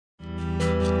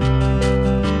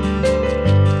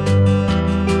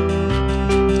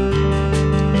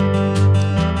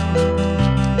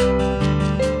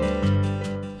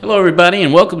Hello, everybody,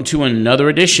 and welcome to another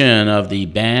edition of the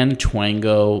Band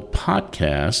Twango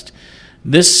podcast.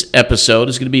 This episode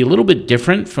is going to be a little bit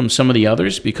different from some of the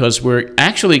others because we're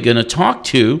actually going to talk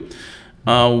to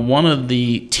one of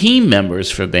the team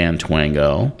members for Band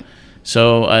Twango.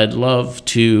 So I'd love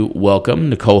to welcome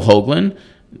Nicole Hoagland,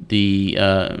 the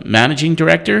managing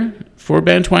director for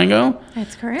Band Twango.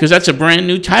 That's correct. Because that's a brand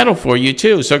new title for you,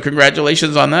 too. So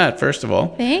congratulations on that, first of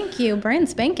all. Thank you. Brand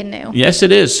spanking new. Yes,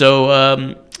 it is.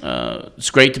 So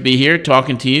it's great to be here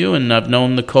talking to you. And I've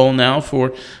known Nicole now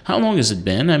for, how long has it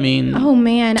been? I mean,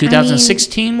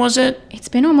 2016, was it? It's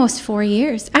been almost 4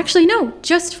 years. Actually, no,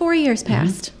 just 4 years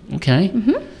past. Okay.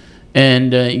 Mm-hmm.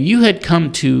 And you had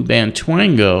come to Band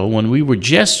Twango when we were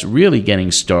just really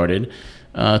getting started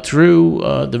through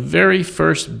the very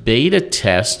first beta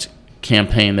test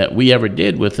campaign that we ever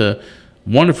did with a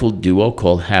wonderful duo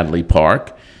called Hadley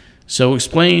Park. So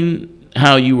explain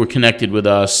how you were connected with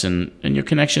us and your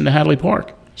connection to Hadley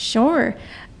Park. Sure.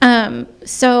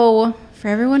 So for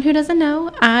everyone who doesn't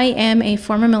know, I am a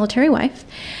former military wife,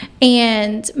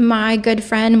 and my good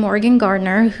friend Morgan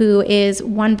Gardner, who is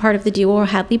one part of the duo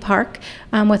Hadley Park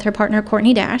with her partner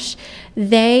Courtney Dash,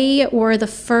 they were the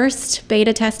first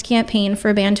beta test campaign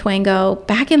for Band Twango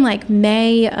back in like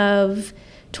May of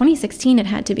 2016. It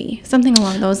had to be something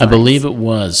along those lines. I believe it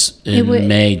was in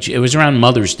May. It was around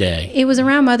Mother's Day. It was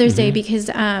around Mother's Day because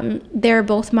they're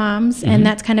both moms, and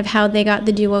that's kind of how they got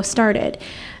the duo started.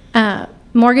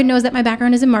 Morgan knows that my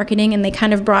background is in marketing, and they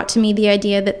kind of brought to me the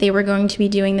idea that they were going to be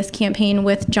doing this campaign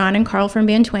with John and Carl from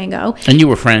Band Twango. And you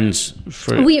were friends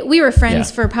for... We were friends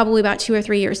for probably about 2 or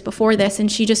 3 years before this, and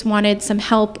she just wanted some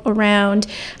help around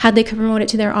how they could promote it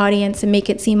to their audience and make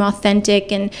it seem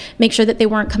authentic and make sure that they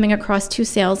weren't coming across too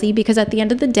salesy, because at the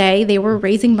end of the day, they were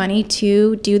raising money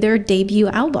to do their debut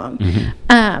album.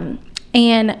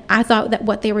 And I thought that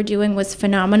what they were doing was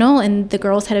phenomenal, and the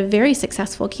girls had a very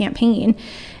successful campaign.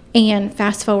 And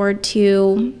fast forward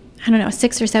to,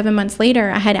 6 or 7 months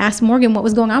later, I had asked Morgan what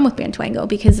was going on with Band Twango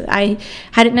because I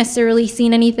hadn't necessarily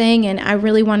seen anything, and I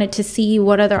really wanted to see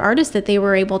what other artists that they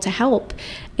were able to help.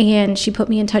 And she put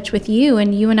me in touch with you,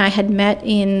 and you and I had met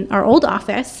in our old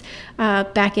office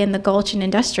back in the Gulch and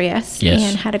Industrious,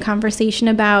 and had a conversation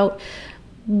about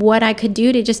what I could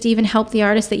do to just even help the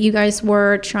artists that you guys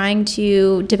were trying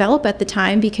to develop at the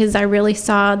time, because I really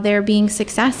saw there being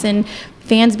success and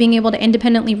fans being able to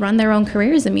independently run their own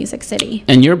careers in Music City.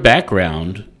 And your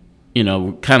background,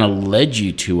 kind of led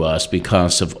you to us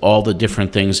because of all the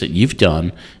different things that you've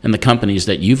done and the companies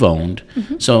that you've owned.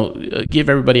 So give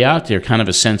everybody out there kind of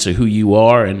a sense of who you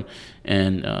are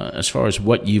and as far as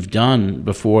what you've done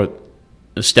before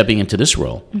stepping into this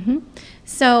role.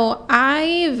 So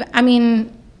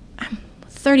I'm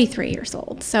 33 years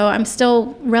old, so I'm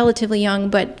still relatively young,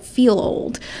 but feel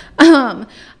old.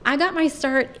 I got my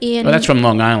start in... Well, that's from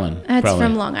Long Island. That's probably.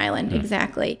 From Long Island,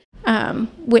 exactly.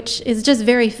 Which is just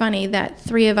very funny that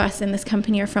 3 of us in this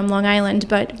company are from Long Island,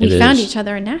 but we found each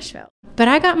other in Nashville. But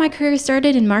I got my career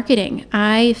started in marketing.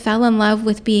 I fell in love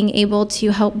with being able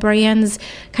to help brands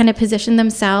kind of position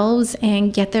themselves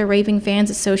and get their raving fans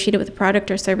associated with the product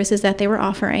or services that they were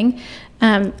offering.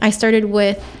 I started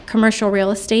with commercial real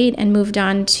estate and moved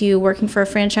on to working for a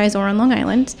franchisor on Long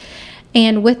Island.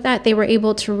 And with that, they were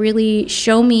able to really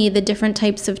show me the different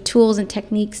types of tools and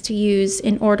techniques to use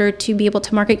in order to be able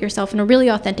to market yourself in a really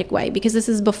authentic way, because this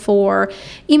is before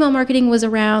email marketing was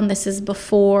around. This is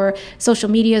before social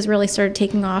media has really started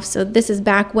taking off. So this is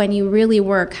back when you really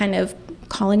were kind of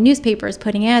calling newspapers,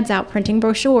 putting ads out, printing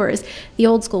brochures, the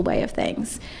old school way of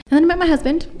things. And then I met my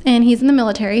husband, and he's in the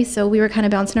military, so we were kind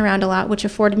of bouncing around a lot, which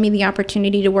afforded me the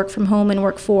opportunity to work from home and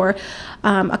work for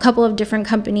a couple of different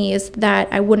companies that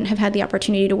I wouldn't have had the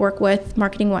opportunity to work with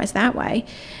marketing-wise that way.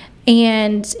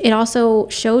 And it also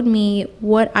showed me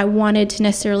what I wanted to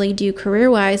necessarily do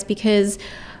career-wise, because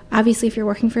obviously if you're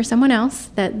working for someone else,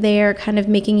 that they're kind of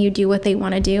making you do what they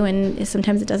want to do, and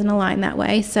sometimes it doesn't align that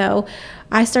way. So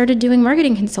I started doing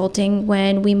marketing consulting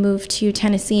when we moved to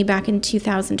Tennessee back in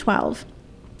 2012.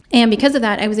 And because of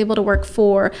that, I was able to work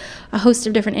for a host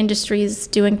of different industries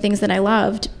doing things that I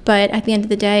loved. But at the end of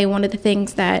the day, one of the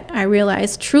things that I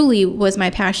realized truly was my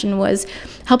passion was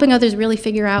helping others really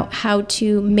figure out how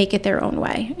to make it their own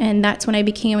way. And that's when I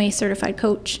became a certified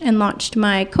coach and launched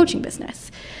my coaching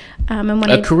business.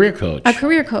 A career coach. A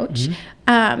career coach.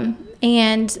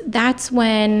 And that's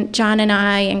when John and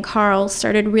I and Carl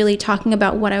started really talking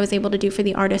about what I was able to do for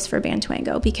the artists for Band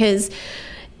Twango, because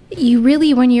you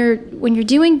really, when you're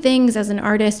doing things as an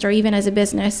artist or even as a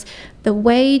business, the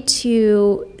way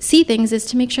to see things is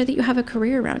to make sure that you have a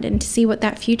career around it and to see what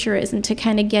that future is, and to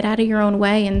kind of get out of your own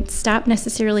way and stop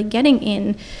necessarily getting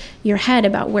in your head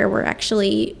about where we're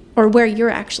actually or where you're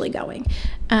actually going.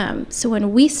 So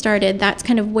when we started, that's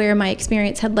kind of where my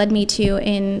experience had led me to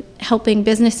in helping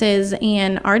businesses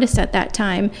and artists at that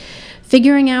time,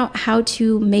 figuring out how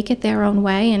to make it their own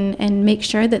way and make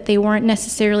sure that they weren't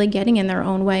necessarily getting in their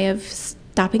own way of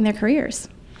stopping their careers.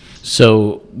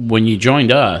 So when you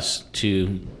joined us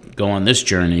to go on this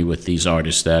journey with these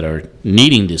artists that are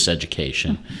needing this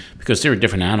education, because they're a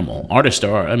different animal. Artists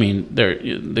are,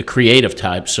 the creative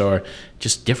types are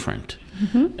just different.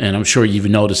 And I'm sure you've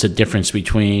noticed a difference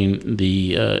between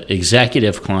the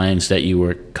executive clients that you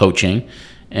were coaching,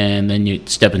 and then you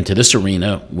step into this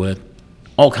arena with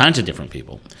all kinds of different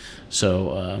people.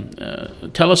 So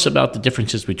tell us about the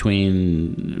differences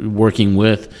between working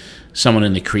with someone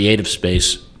in the creative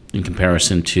space in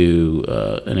comparison to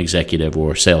an executive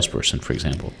or salesperson, for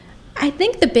example. I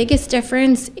think the biggest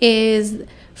difference is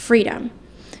freedom.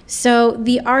 So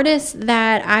the artists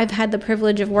that I've had the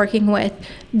privilege of working with,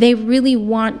 they really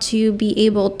want to be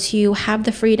able to have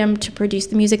the freedom to produce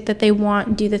the music that they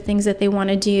want, do the things that they want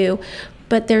to do.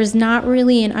 But there's not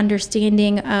really an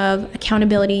understanding of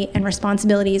accountability and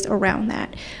responsibilities around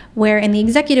that. Where in the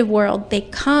executive world, they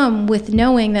come with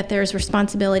knowing that there's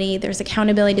responsibility, there's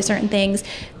accountability to certain things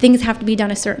have to be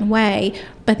done a certain way,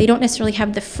 but they don't necessarily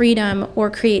have the freedom or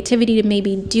creativity to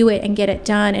maybe do it and get it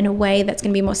done in a way that's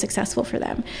going to be most successful for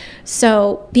them.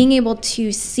 So being able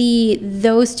to see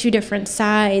those two different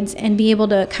sides and be able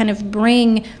to kind of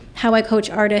bring how I coach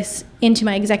artists into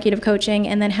my executive coaching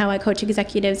and then how I coach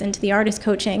executives into the artist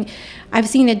coaching, I've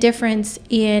seen a difference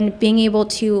in being able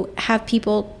to have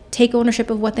people take ownership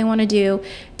of what they want to do,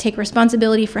 take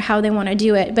responsibility for how they want to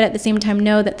do it, but at the same time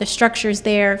know that the structure is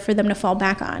there for them to fall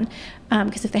back on.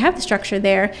 Because if they have the structure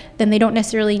there, then they don't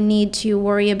necessarily need to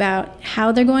worry about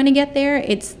how they're going to get there.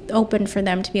 It's open for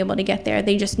them to be able to get there.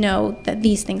 They just know that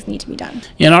these things need to be done.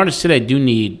 Yeah, and artists today do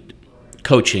need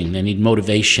coaching. They need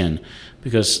motivation,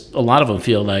 because a lot of them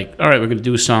feel like, all right, we're going to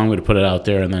do a song, we're going to put it out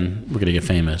there, and then we're going to get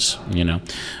famous,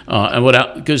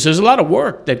 because there's a lot of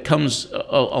work that comes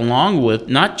along with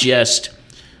not just,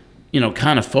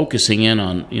 kind of focusing in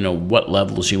on, what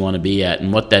levels you want to be at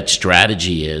and what that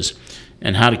strategy is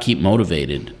and how to keep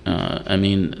motivated.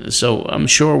 So I'm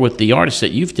sure with the artists that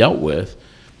you've dealt with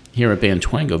here at Band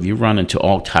Twango, you run into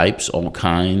all types, all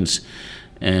kinds,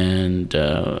 and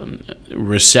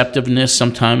receptiveness.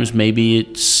 Sometimes maybe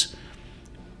it's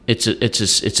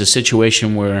a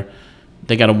situation where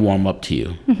they got to warm up to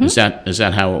you. Is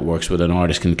that how it works with an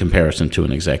artist in comparison to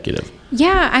an executive?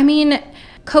 Yeah,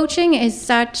 coaching is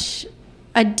such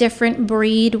a different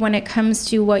breed when it comes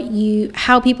to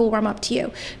how people warm up to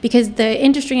you, because the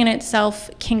industry in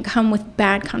itself can come with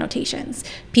bad connotations.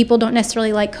 People don't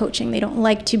necessarily like coaching. They don't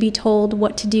like to be told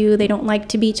what to do. They don't like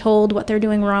to be told what they're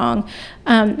doing wrong,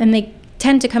 and they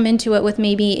tend to come into it with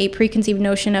maybe a preconceived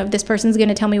notion of, this person's going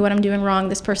to tell me what I'm doing wrong,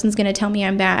 this person's going to tell me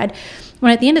I'm bad,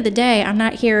 when at the end of the day, I'm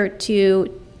not here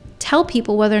to tell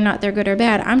people whether or not they're good or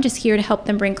bad. I'm just here to help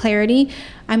them bring clarity.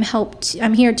 I'm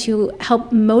here to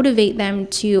help motivate them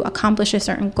to accomplish a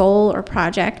certain goal or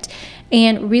project,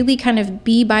 and really kind of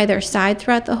be by their side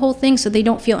throughout the whole thing so they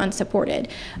don't feel unsupported.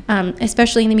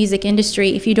 Especially in the music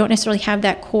industry, if you don't necessarily have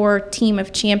that core team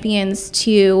of champions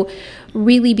to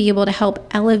really be able to help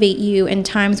elevate you in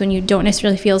times when you don't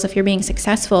necessarily feel as if you're being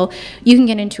successful, you can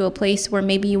get into a place where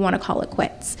maybe you want to call it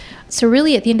quits. So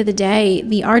really, at the end of the day,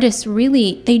 the artists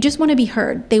they just want to be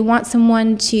heard. They want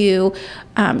someone to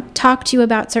talk to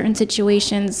about certain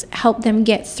situations, help them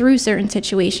get through certain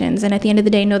situations, and at the end of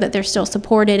the day, know that they're still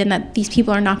supported and that these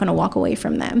people are not going to walk away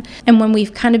from them. And when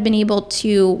we've kind of been able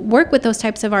to work with those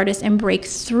types of artists and break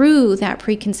through that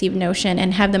preconceived notion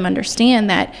and have them understand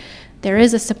that there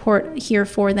is a support here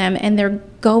for them and they're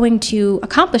going to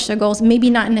accomplish their goals,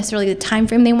 maybe not necessarily the time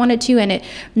frame they wanted to, and it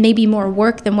may be more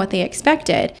work than what they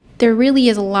expected, there really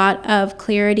is a lot of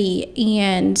clarity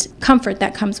and comfort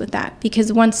that comes with that.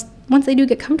 Because once they do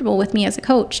get comfortable with me as a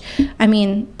coach,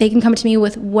 they can come to me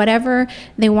with whatever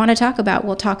they want to talk about.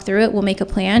 We'll talk through it, we'll make a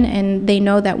plan, and they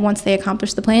know that once they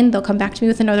accomplish the plan, they'll come back to me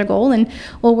with another goal and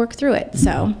we'll work through it.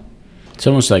 So it's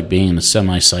almost like being a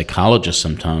semi-psychologist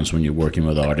sometimes when you're working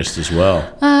with artists as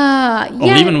well.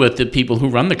 Or even with the people who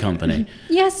run the company.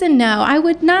 Yes and no. I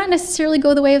would not necessarily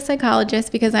go the way of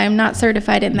psychologist because I am not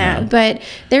certified in that. But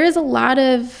there is a lot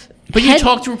of... But you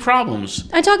talk through problems.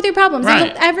 I talk through problems.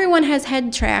 Right. Everyone has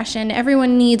head trash, and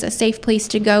everyone needs a safe place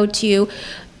to go to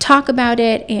talk about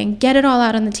it and get it all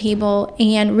out on the table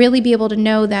and really be able to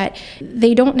know that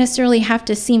they don't necessarily have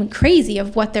to seem crazy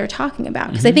of what they're talking about.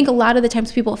 Because I think a lot of the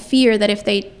times people fear that if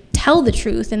they tell the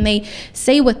truth and they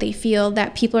say what they feel,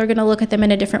 that people are going to look at them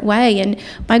in a different way. And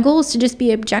my goal is to just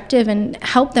be objective and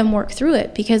help them work through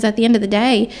it, because at the end of the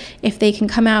day, if they can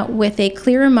come out with a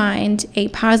clearer mind, a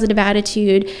positive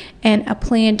attitude, and a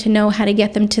plan to know how to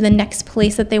get them to the next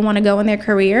place that they want to go in their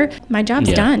career, my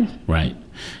job's done. Right.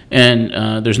 And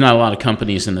there's not a lot of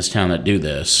companies in this town that do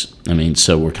this. I mean,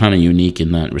 so we're kind of unique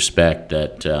in that respect,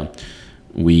 that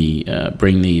we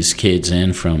bring these kids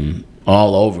in from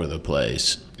all over the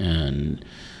place, and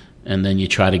then you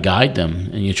try to guide them,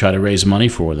 and you try to raise money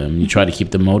for them, and you try to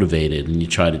keep them motivated, and you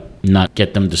try to not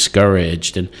get them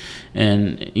discouraged.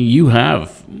 And you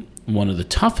have one of the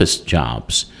toughest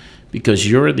jobs, because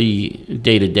you're the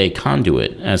day-to-day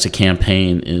conduit as a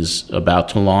campaign is about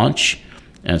to launch,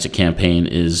 as a campaign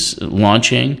is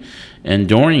launching, and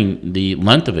during the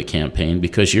length of a campaign,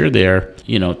 because you're there,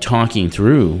 talking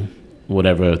through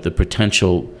whatever the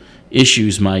potential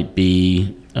issues might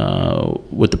be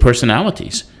with the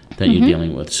personalities that you're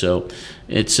dealing with. So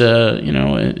it's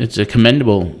a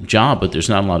commendable job, but there's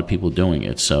not a lot of people doing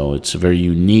it. So it's a very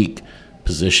unique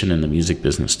position in the music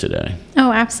business today.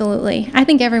 Oh, absolutely. I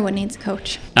think everyone needs a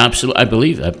coach.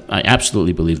 Absolutely. I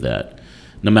absolutely believe that.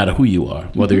 No matter who you are,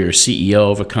 whether you're a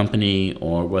CEO of a company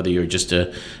or whether you're just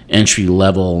a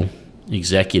entry-level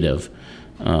executive,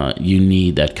 you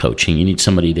need that coaching. You need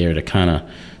somebody there to kind of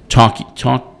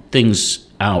talk things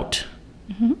out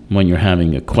when you're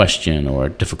having a question or a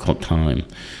difficult time.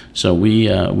 So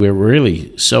we're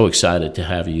really so excited to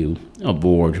have you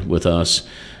aboard with us,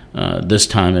 this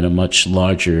time in a much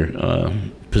larger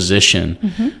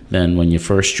position than when you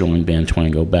first joined Band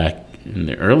Twango back in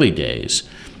the early days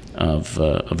of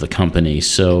the company.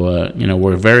 So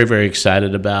we're very, very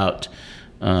excited about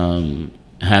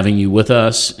having you with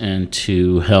us, and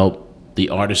to help the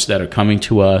artists that are coming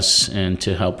to us, and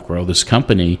to help grow this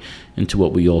company into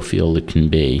what we all feel it can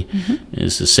be.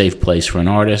 Is a safe place for an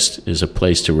artist, is a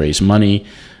place to raise money,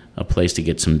 a place to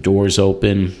get some doors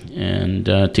open, and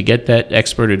to get that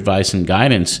expert advice and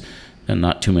guidance that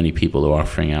not too many people are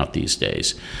offering out these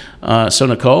days. So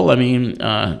Nicole,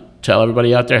 tell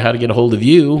everybody out there how to get a hold of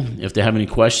you if they have any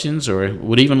questions, or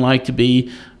would even like to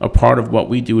be a part of what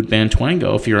we do at Band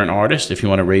Twango. If you're an artist, if you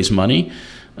want to raise money,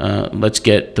 let's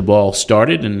get the ball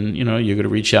started, and you're going to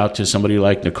reach out to somebody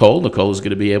like Nicole. Nicole is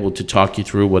going to be able to talk you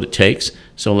through what it takes.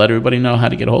 So let everybody know how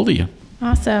to get a hold of you.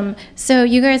 Awesome. So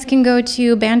you guys can go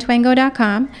to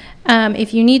bandtwango.com.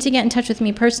 If you need to get in touch with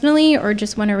me personally or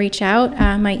just want to reach out,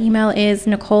 my email is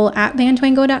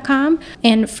nicole@bandtwango.com.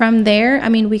 And from there,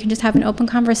 we can just have an open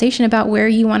conversation about where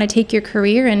you want to take your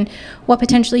career and what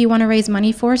potentially you want to raise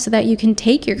money for, so that you can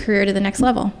take your career to the next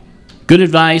level. Good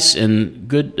advice, and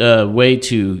good way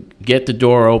to get the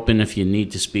door open if you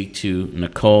need to speak to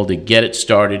Nicole to get it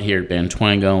started here at Band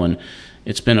Twango. And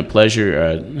it's been a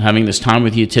pleasure having this time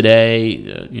with you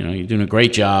today. You're doing a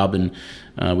great job, and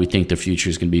we think the future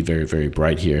is going to be very, very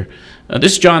bright here.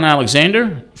 This is John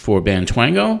Alexander for Band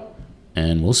Twango,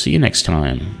 and we'll see you next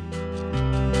time.